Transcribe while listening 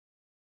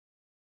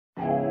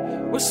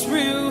What's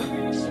real?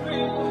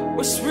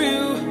 What's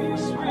real?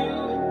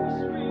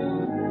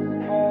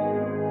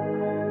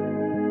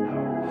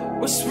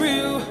 What's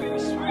real?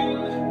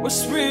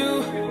 What's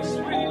real?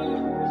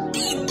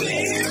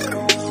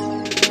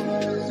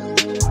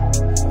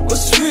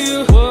 What's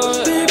real?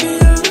 What? Baby,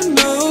 I don't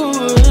know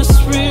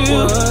what's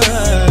real.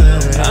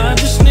 What? I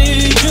just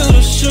need you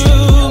to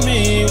show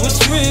me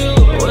what's real.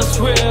 What's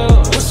real?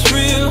 What's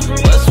real?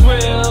 What's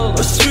real?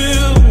 What's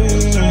real?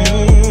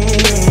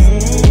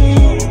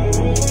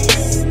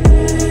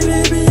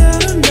 Baby, I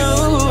don't know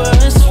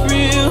what's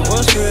real.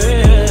 What's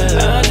real?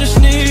 I just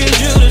need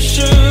you to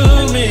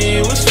show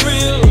me what's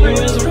real.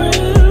 What's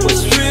real?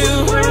 What's real?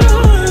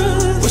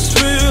 What's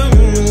real?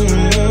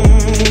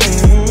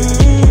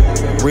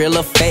 Real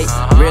or fake?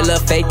 Real or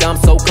fake? I'm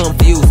so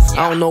confused.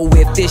 I don't know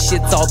if this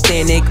shit's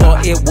authentic or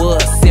it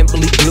was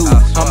simply blue.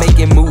 I'm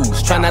making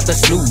moves, try not to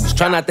snooze,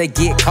 try not to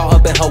get caught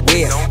up in her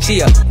web.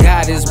 She a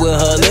goddess with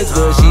her looks,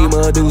 but she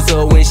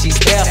Medusa when she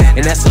step.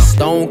 And that's a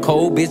stone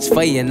cold bitch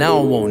for you, and I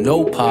don't want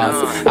no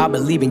pause. I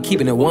believe in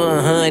keeping it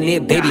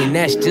 100, baby, and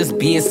that's just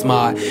being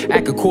smart.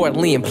 Act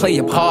accordingly and play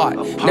your part.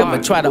 Never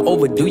try to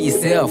overdo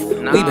yourself.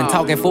 We've been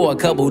talking for a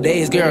couple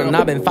days, girl, and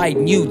I've been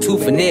fighting you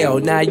tooth and nail.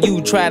 Now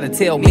you try to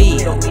tell me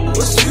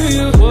what's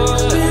real?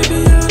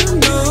 Baby, I don't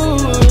know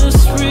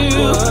what's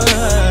real.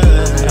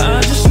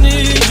 I just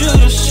need you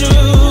to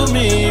show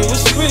me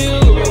what's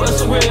real.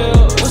 What's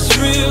real? What's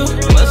real?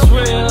 What's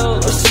real?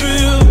 What's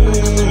real?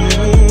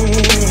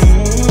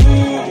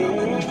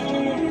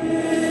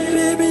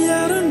 Baby,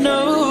 I don't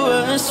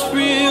know what's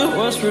real.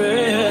 What's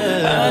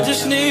real? I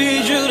just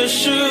need you to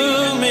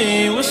show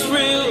me what's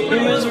real.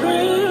 What's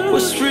real?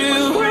 What's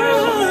real?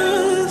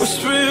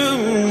 What's real?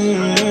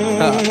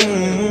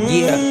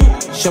 yeah.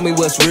 Show me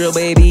what's real,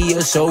 baby,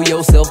 or show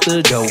yourself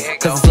the dough.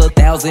 Cause it's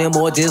 1,000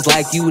 more just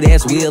like you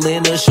that's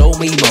willing to show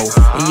me more.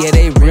 And yeah,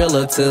 they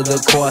realer to the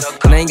course,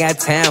 and I ain't got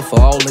time for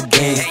all the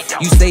games.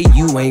 You say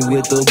you ain't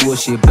with the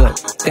bullshit, but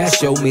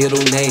that's your middle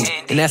name.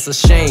 And that's a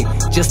shame,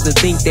 just to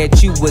think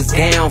that you was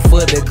down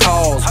for the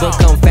cause, but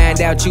come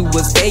find out you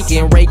was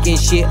faking, raking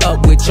shit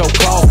up with your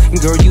claws. And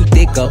girl, you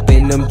thick up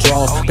in them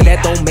draws, but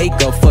that don't make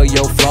up for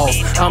your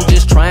flaws. I'm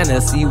just trying to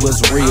see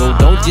what's real,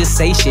 don't just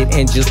say shit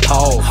and just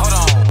pause.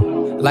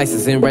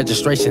 License and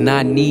registration,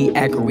 I need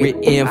accurate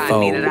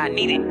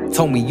info.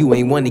 Told me you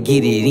ain't wanna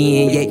get it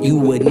in, yet you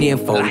wouldn't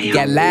info. You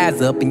got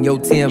lies up in your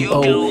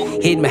tempo,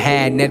 hidden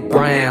behind that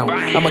brown.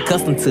 I'm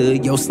accustomed to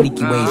your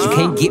sneaky ways, you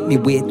can't get me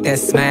with that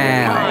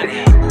smile.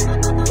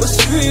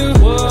 What's real?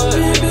 What?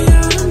 Baby,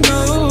 I don't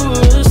know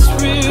what's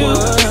real.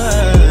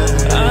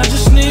 What? I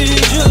just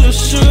need you to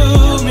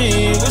show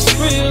me what's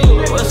real.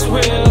 What's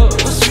real?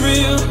 What's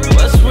real?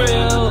 What's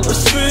real?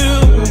 What's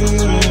real?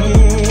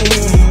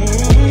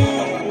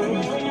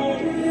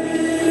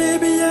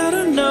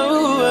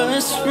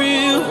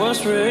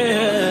 What's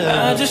real?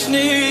 I just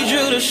need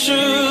you to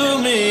show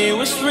me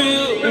what's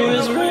real.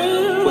 What's real?